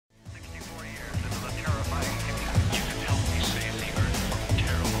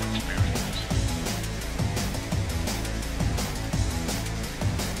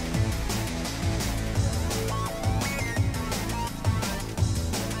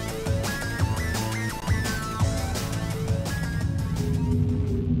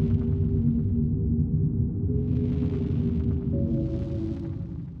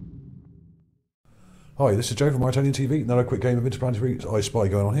Hi, this is Joe from ArtAlienTV. Another quick game of interplanetary I Spy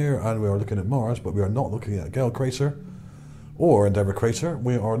going on here, and we are looking at Mars, but we are not looking at Gale Crater or Endeavour Crater.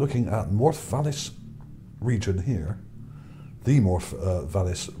 We are looking at Mawrth Vallis region here, the Mawrth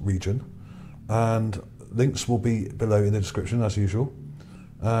Vallis region, and links will be below in the description as usual.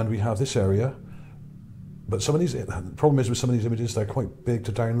 And we have this area, but some of these, the problem is with some of these images, they're quite big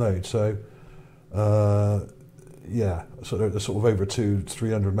to download, so yeah, so they're sort of over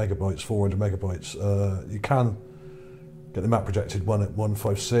 300 megabytes, 400 megabytes. You can get the map projected one at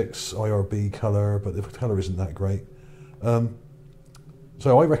 156 IRB colour, but the colour isn't that great.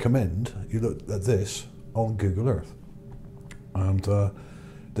 So I recommend you look at this on Google Earth. And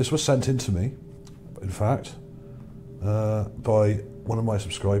this was sent in to me, in fact, by one of my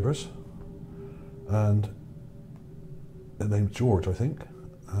subscribers, and the name's George, I think.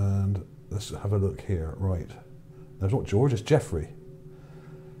 And let's have a look here. Right. No, it's not George, it's Jeffrey.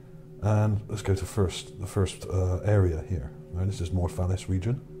 And let's go to the first area here. Now, this is Mawrth Vallis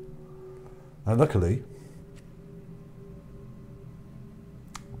region. And luckily,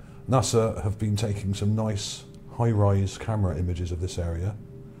 NASA have been taking some nice high-rise camera images of this area.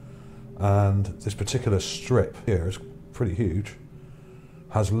 And this particular strip here is pretty huge.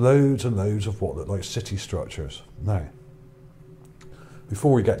 Has loads and loads of what look like city structures. Now,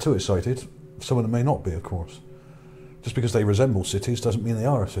 before we get too excited, some of them may not be, of course. Just because they resemble cities doesn't mean they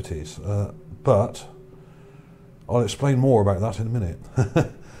are cities, but I'll explain more about that in a minute.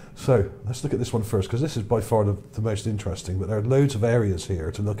 So let's look at this one first, because this is by far the most interesting, but there are loads of areas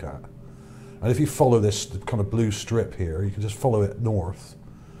here to look at. And if you follow this kind of blue strip here, you can just follow it north,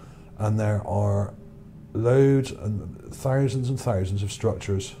 and there are loads and thousands of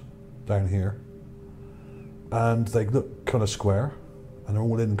structures down here, and they look kind of square, and they're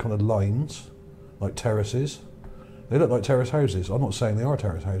all in kind of lines, like terraces. They look like terrace houses. I'm not saying they are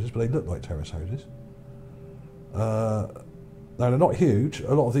terrace houses, but they look like terrace houses. Now, they're not huge.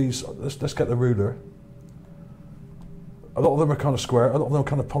 A lot of these, let's get the ruler. A lot of them are kind of square. A lot of them are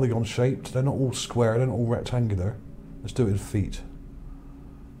kind of polygon shaped. They're not all square. They're not all rectangular. Let's do it in feet.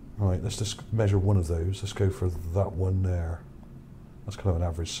 Right, let's just measure one of those. Let's go for that one there. That's kind of an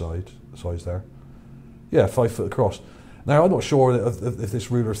average size there. Yeah, 5 foot across. Now, I'm not sure if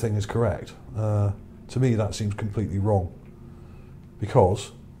this ruler thing is correct. To me, that seems completely wrong,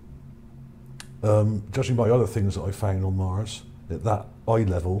 because judging by other things that I found on Mars at that eye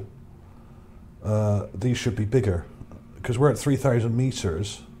level, these should be bigger, because we're at 3,000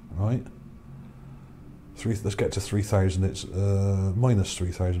 meters, right? Let's get to 3,000. It's minus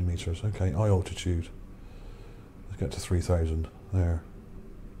 3,000 meters. Okay, eye altitude. Let's get to 3,000 there.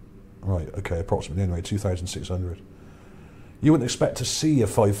 Right. Okay, approximately anyway, 2,600. You wouldn't expect to see a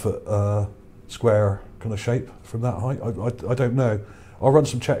 5 foot square kind of shape from that height. I don't know. I'll run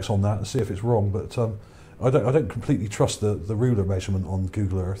some checks on that and see if it's wrong, but I don't completely trust the ruler measurement on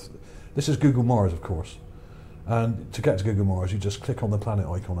Google Earth. This is Google Mars, of course, and to get to Google Mars you just click on the planet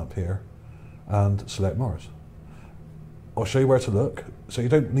icon up here and select Mars. I'll show you where to look, so you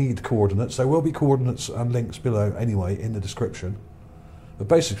don't need coordinates. There will be coordinates and links below anyway in the description, but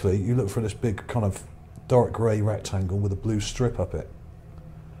basically you look for this big kind of dark grey rectangle with a blue strip up it.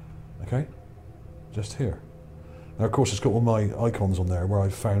 Okay, just here. Now, of course, it's got all my icons on there where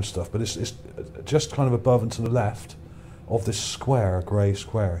I've found stuff, but it's just kind of above and to the left of this square, grey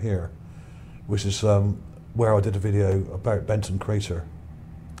square here, which is where I did a video about Benton Crater,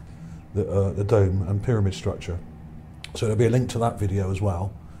 the dome and pyramid structure. So there'll be a link to that video as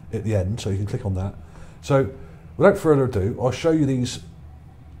well at the end, so you can click on that. So, without further ado, I'll show you these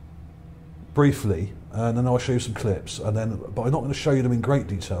briefly, and then I'll show you some clips, but I'm not going to show you them in great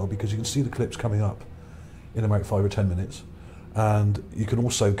detail because you can see the clips coming up in about 5 or 10 minutes, and you can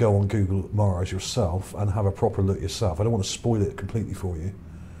also go on Google Mars yourself and have a proper look yourself. I don't want to spoil it completely for you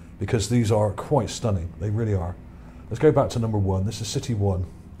because these are quite stunning. They really are. Let's go back to number 1. This is City 1.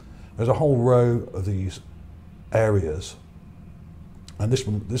 There's a whole row of these areas, and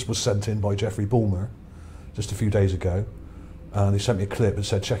this was sent in by Jeffrey Bulmer just a few days ago. And he sent me a clip and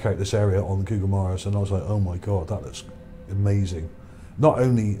said, check out this area on Google Mars. And I was like, oh my God, that looks amazing. Not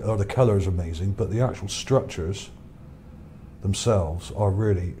only are the colours amazing, but the actual structures themselves are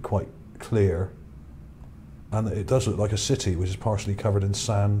really quite clear. And it does look like a city, which is partially covered in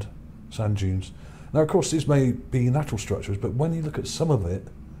sand dunes. Now, of course, these may be natural structures, but when you look at some of it,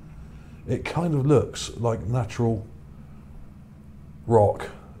 it kind of looks like natural rock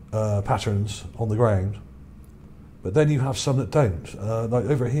patterns on the ground. But then you have some that don't. Like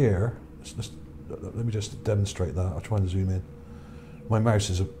over here, let me just demonstrate that. I'll try and zoom in. My mouse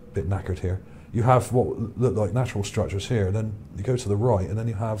is a bit knackered here. you have what look like natural structures here, and then you go to the right, and then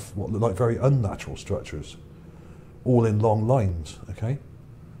you have what look like very unnatural structures, all in long lines, okay?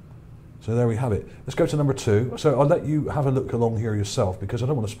 So there we have it. Let's go to number 2. So I'll let you have a look along here yourself, because I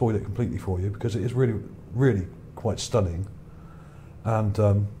don't want to spoil it completely for you, because it is really, really quite stunning. And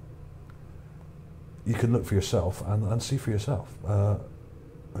you can look for yourself and see for yourself.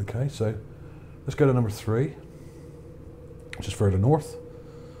 Okay, so let's go to number 3, which is further north.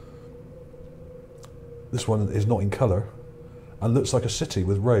 This one is not in colour and looks like a city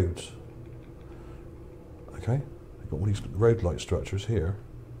with roads. Okay, you've got all these road-like structures here,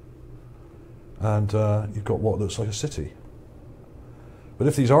 and you've got what looks like a city. But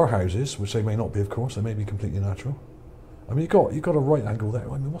if these are houses, which they may not be, of course, they may be completely natural. I mean, you've got a right angle there.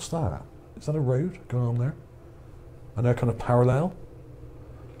 I mean, what's that? Is that a road going on there? And they're kind of parallel.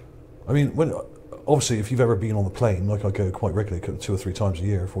 I mean, obviously, if you've ever been on the plane, like I go quite regularly, 2 or 3 times a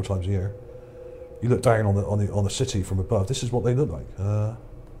year, 4 times a year, you look down on the city from above. This is what they look like.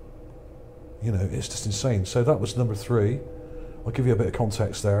 You know, it's just insane. So that was number 3. I'll give you a bit of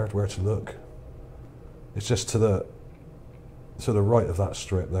context there, where to look. It's just to the right of that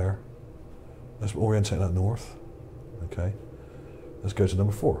strip there. Let's orientate that north. Okay. Let's go to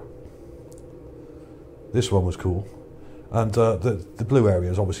number 4. This one was cool. And the blue area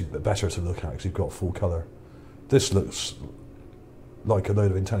is obviously better to look at because you've got full colour. This looks like a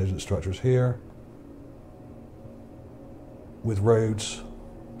load of intelligent structures here, with roads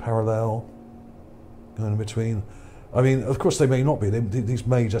parallel going in between. I mean, of course they may not be. These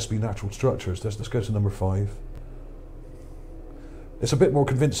may just be natural structures. Let's go to number 5. It's a bit more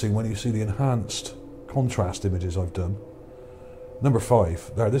convincing when you see the enhanced contrast images I've done. Number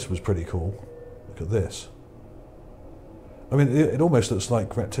 5. There, this was pretty cool. Look at this. I mean, it almost looks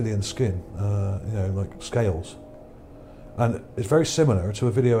like reptilian skin, you know, like scales. And it's very similar to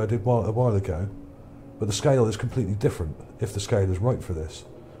a video I did a while ago, but the scale is completely different, if the scale is right for this.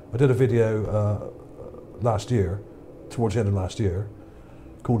 I did a video last year, towards the end of last year,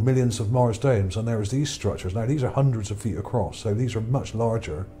 called Millions of Mars Domes, and there was these structures. Now, these are hundreds of feet across, so these are much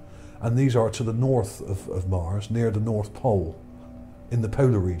larger, and these are to the north of Mars, near the North Pole, in the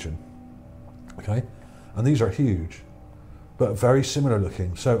polar region. Okay? And these are huge, but very similar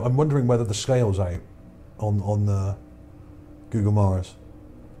looking. So I'm wondering whether the scale's out on Google Mars.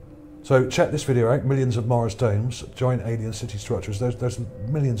 So check this video out, Millions of Mars Domes, giant alien city structures. There's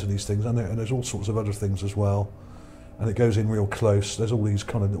millions of these things, and there's all sorts of other things as well. And it goes in real close. There's all these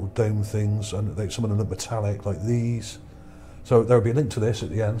kind of little dome things, and some of them look metallic, like these. So there'll be a link to this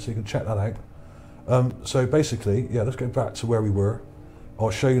at the end, so you can check that out. So basically, yeah, let's go back to where we were. I'll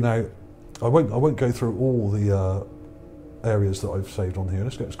show you now. I won't go through all the areas that I've saved on here.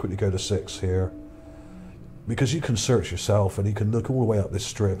 Let's quickly go to 6 here, because you can search yourself and you can look all the way up this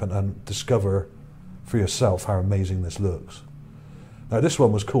strip and discover for yourself how amazing this looks. Now, this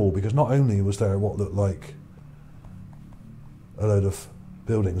one was cool because not only was there what looked like a load of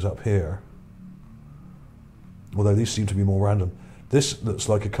buildings up here, although these seem to be more random. This looks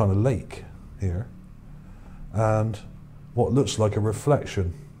like a kind of lake here, and what looks like a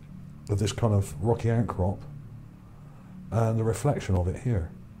reflection of this kind of rocky outcrop, and the reflection of it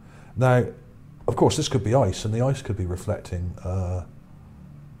here. Now, of course, this could be ice, and the ice could be reflecting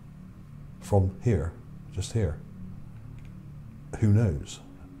from here, just here. Who knows?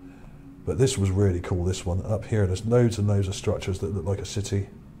 But this was really cool, this one. Up here, there's loads and loads of structures that look like a city.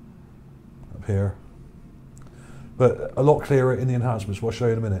 Up here. But a lot clearer in the enhancements, we'll show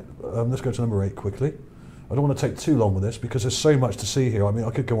you in a minute. Let's go to number 8 quickly. I don't want to take too long with this because there's so much to see here. I mean, I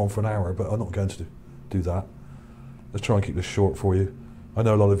could go on for an hour, but I'm not going to do that. Let's try and keep this short for you. I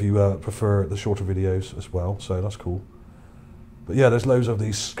know a lot of you prefer the shorter videos as well, so that's cool. But yeah, there's loads of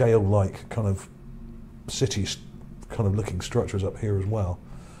these scale-like kind of city kind of looking structures up here as well.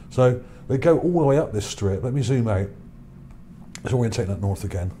 So they go all the way up this strip. Let me zoom out. Let's orientate that north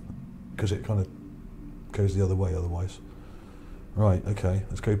again, because it kind of goes the other way otherwise. Right, okay,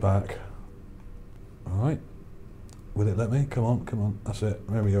 let's go back. All right, will it let me? Come on, that's it,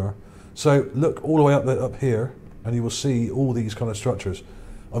 there we are. So look all the way up here, and you will see all these kind of structures.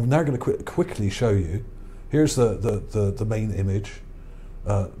 I'm now going to quickly show you. Here's the main image.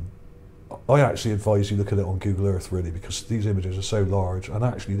 I actually advise you look at it on Google Earth, really, because these images are so large, and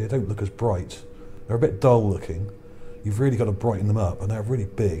actually they don't look as bright. They're a bit dull looking. You've really got to brighten them up, and they're really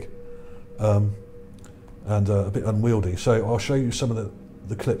big and a bit unwieldy. So I'll show you some of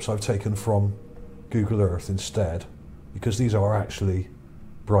the clips I've taken from Google Earth instead, because these are actually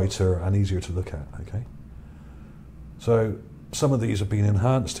brighter and easier to look at. Okay. So some of these have been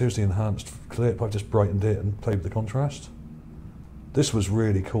enhanced. Here's the enhanced clip. I've just brightened it and played with the contrast. This was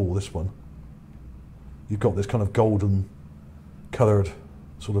really cool, this one. you've got this kind of golden coloured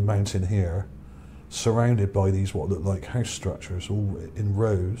sort of mountain here, surrounded by these what look like house structures, all in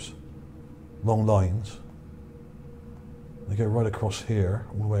rows, long lines. They go right across here,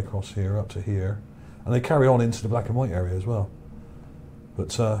 all the way across here, up to here, and they carry on into the black and white area as well.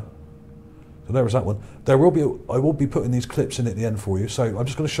 But so there was that one. I will be putting these clips in at the end for you, so I'm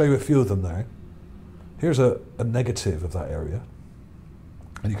just going to show you a few of them now. Here's a negative of that area,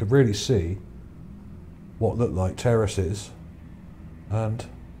 and you can really see what look like terraces and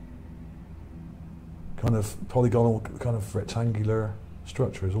kind of polygonal, kind of rectangular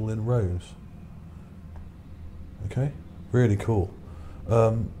structures all in rows. Okay, really cool.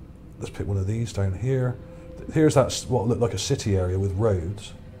 Let's pick one of these down here. Here's that what looked like a city area with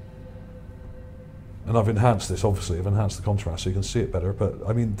roads. And I've enhanced this, obviously, I've enhanced the contrast so you can see it better, but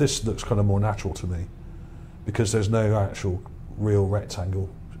I mean this looks kind of more natural to me because there's no actual real rectangle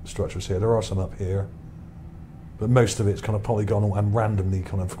structures here. There are some up here, but most of it's kind of polygonal and randomly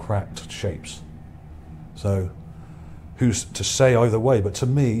kind of cracked shapes. So who's to say either way, but to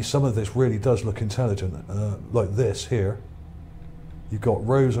me some of this really does look intelligent, like this here. You've got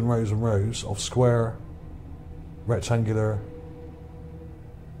rows and rows and rows of square, rectangular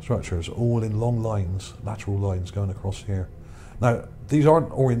structures, all in long lines, lateral lines going across here. Now, these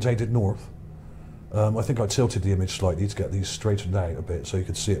aren't orientated north. I think I tilted the image slightly to get these straightened out a bit so you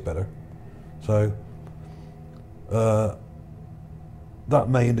could see it better. So, that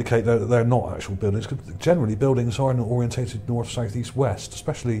may indicate that they're not actual buildings, because generally buildings aren't orientated north, south, east, west,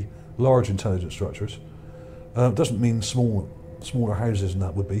 especially large intelligent structures. Doesn't mean smaller houses and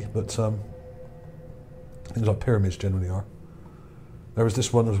that would be, but things like pyramids generally are. There was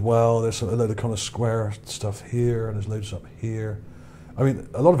this one as well. There's a load of kind of square stuff here, and there's loads up here. I mean,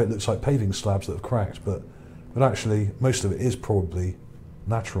 a lot of it looks like paving slabs that have cracked, but actually most of it is probably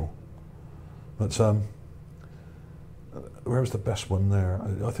natural. But where was the best one there?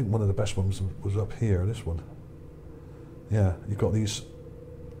 I think one of the best ones was up here, this one. Yeah, you've got these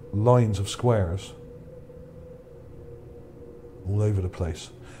lines of squares all over the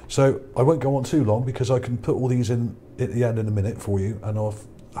place. So I won't go on too long because I can put all these in at the end in a minute for you, and I'll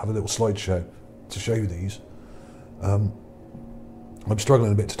have a little slideshow to show you these. I'm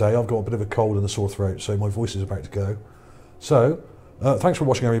struggling a bit today. I've got a bit of a cold and a sore throat, so my voice is about to go. So thanks for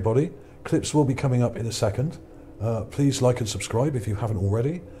watching, everybody. Clips will be coming up in a second. Please like and subscribe if you haven't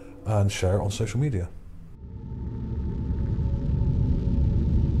already, and share it on social media.